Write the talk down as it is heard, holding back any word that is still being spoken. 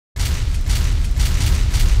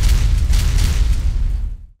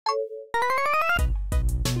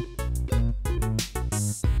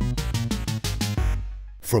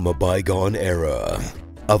From a bygone era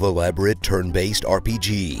of elaborate turn-based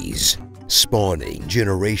RPGs, spawning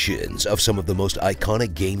generations of some of the most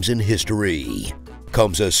iconic games in history,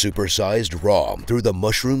 comes a supersized ROM through the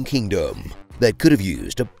Mushroom Kingdom that could have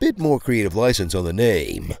used a bit more creative license on the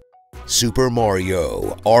name: Super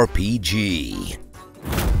Mario RPG.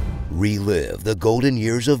 Relive the golden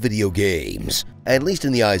years of video games, at least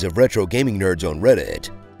in the eyes of retro gaming nerds on Reddit,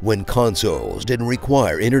 when consoles didn't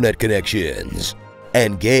require internet connections,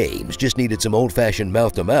 and games just needed some old-fashioned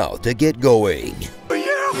mouth-to-mouth to get going. Oh yeah!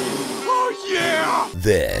 Oh yeah!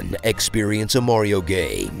 Then experience a Mario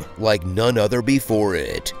game like none other before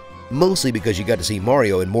it, mostly because you got to see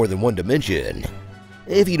Mario in more than one dimension.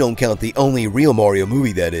 If you don't count the only real Mario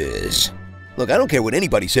movie, that is. Look, I don't care what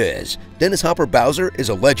anybody says, Dennis Hopper Bowser is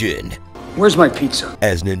a legend. Where's my pizza?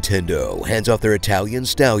 As Nintendo hands off their Italian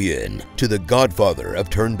stallion to the godfather of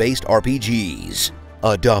turn-based RPGs,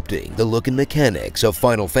 adopting the look and mechanics of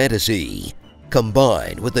Final Fantasy,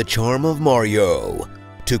 combined with the charm of Mario,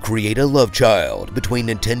 to create a love child between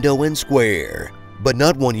Nintendo and Square, but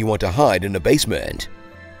not one you want to hide in a basement.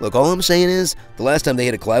 Look, all I'm saying is, the last time they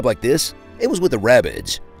had a collab like this, it was with the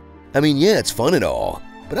Rabbids. I mean, yeah, it's fun and all,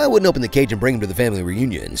 but I wouldn't open the cage and bring them to the family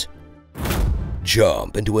reunions.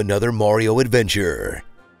 Jump into another Mario adventure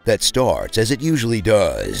that starts as it usually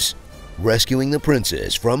does, rescuing the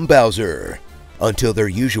princess from Bowser, until their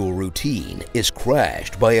usual routine is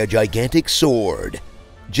crashed by a gigantic sword,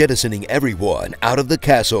 jettisoning everyone out of the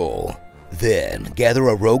castle. Then gather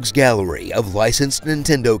a rogues gallery of licensed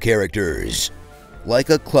Nintendo characters, like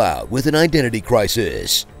a cloud with an identity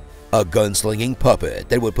crisis, a gunslinging puppet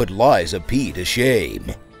that would put Liza P to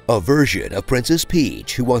shame, a version of Princess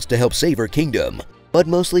Peach who wants to help save her kingdom but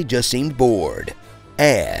mostly just seemed bored,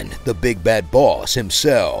 and the big bad boss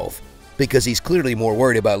himself, because he's clearly more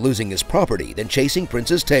worried about losing his property than chasing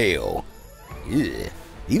Prince's tail. Ugh.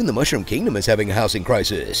 Even the Mushroom Kingdom is having a housing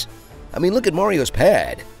crisis. I mean, look at Mario's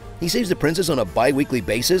pad. He saves the princess on a bi-weekly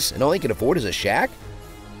basis and all he can afford is a shack?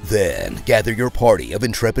 Then gather your party of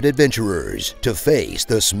intrepid adventurers to face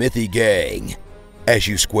the Smithy Gang, as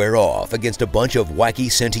you square off against a bunch of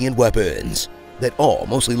wacky sentient weapons that all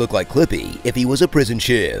mostly look like Clippy if he was a prison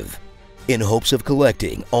shiv, in hopes of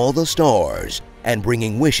collecting all the stars and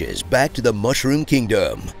bringing wishes back to the Mushroom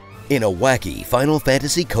Kingdom in a wacky Final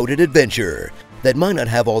Fantasy-coded adventure that might not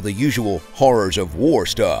have all the usual horrors of war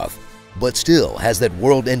stuff, but still has that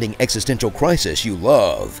world-ending existential crisis you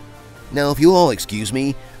love. Now, if you'll all excuse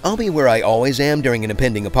me, I'll be where I always am during an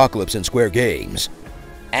impending apocalypse in Square Games.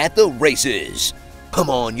 At the races! Come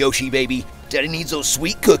on, Yoshi baby, Daddy needs those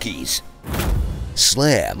sweet cookies!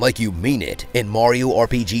 Slam like you mean it in Mario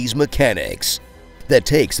RPG's mechanics that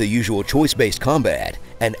takes the usual choice-based combat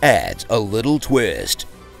and adds a little twist,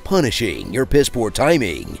 punishing your piss-poor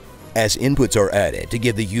timing, as inputs are added to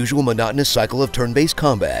give the usual monotonous cycle of turn-based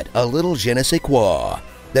combat a little je ne sais quoi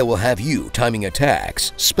that will have you timing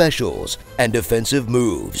attacks, specials, and defensive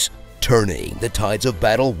moves, turning the tides of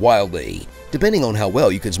battle wildly, depending on how well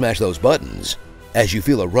you can smash those buttons, as you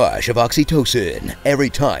feel a rush of oxytocin every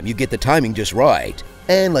time you get the timing just right,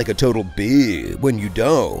 and like a total boo when you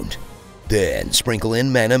don't. Then sprinkle in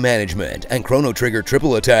mana management and Chrono Trigger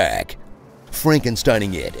triple attack,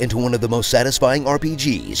 Frankensteining it into one of the most satisfying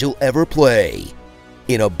RPGs you'll ever play,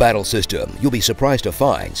 in a battle system you'll be surprised to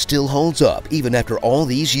find still holds up even after all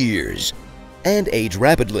these years, and age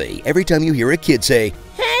rapidly every time you hear a kid say,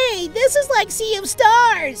 "Hey, this is like Sea of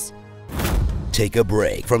Stars!" Take a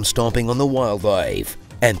break from stomping on the wildlife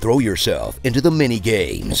and throw yourself into the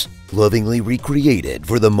mini-games, lovingly recreated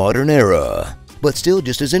for the modern era, but still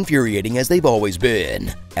just as infuriating as they've always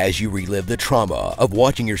been, as you relive the trauma of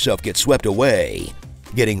watching yourself get swept away,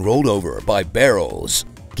 getting rolled over by barrels,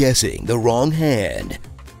 guessing the wrong hand,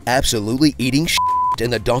 absolutely eating shit in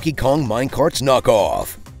the Donkey Kong Minecarts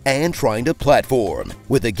knockoff, and trying to platform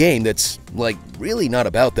with a game that's, like, really not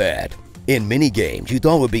about that, in mini-games you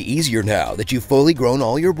thought would be easier now that you've fully grown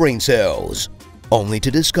all your brain cells, only to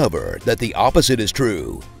discover that the opposite is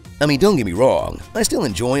true. I mean, don't get me wrong, I still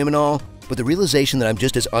enjoy them and all, but the realization that I'm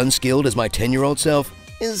just as unskilled as my 10-year-old self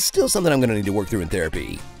is still something I'm going to need to work through in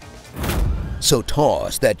therapy. So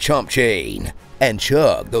toss that chomp chain and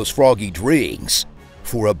chug those froggy drinks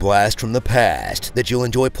for a blast from the past that you'll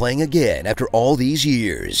enjoy playing again after all these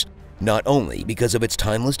years, not only because of its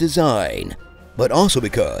timeless design, but also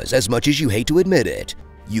because, as much as you hate to admit it,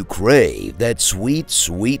 you crave that sweet,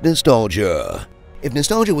 sweet nostalgia. If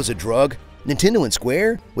nostalgia was a drug, Nintendo and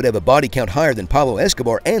Square would have a body count higher than Pablo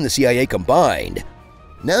Escobar and the CIA combined.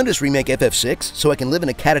 Now just remake FF6 so I can live in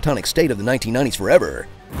a catatonic state of the 1990s forever.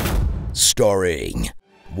 Starring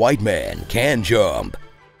White Man Can Jump,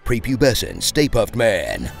 prepubescent Stay Puft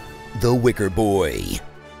Man, the Wicker Boy,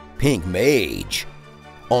 Pink Mage,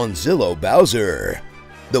 Onzillo Bowser,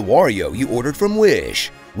 the Wario you ordered from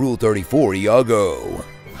Wish, Rule 34 Iago,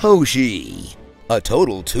 Hoshi, a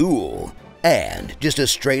total tool, and just a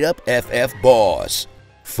straight-up FF boss,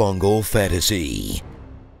 Fungal Fantasy.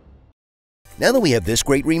 Now that we have this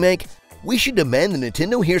great remake, we should demand that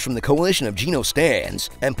Nintendo hears from the coalition of Geno stans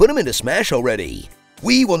and put him into Smash already.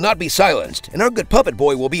 We will not be silenced, and our good puppet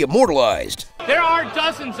boy will be immortalized. There are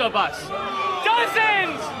dozens of us.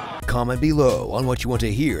 Dozens! Comment below on what you want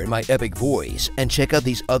to hear in my epic voice, and check out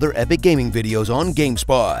these other epic gaming videos on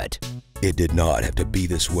GameSpot. It did not have to be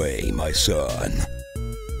this way, my son.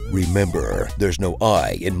 Remember, there's no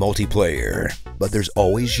I in multiplayer, but there's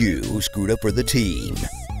always you who screwed up for the team.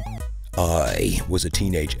 I was a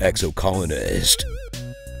teenage exocolonist.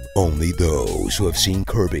 Only those who have seen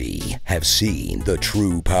Kirby have seen the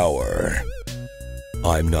true power.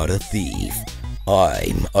 I'm not a thief.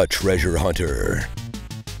 I'm a treasure hunter.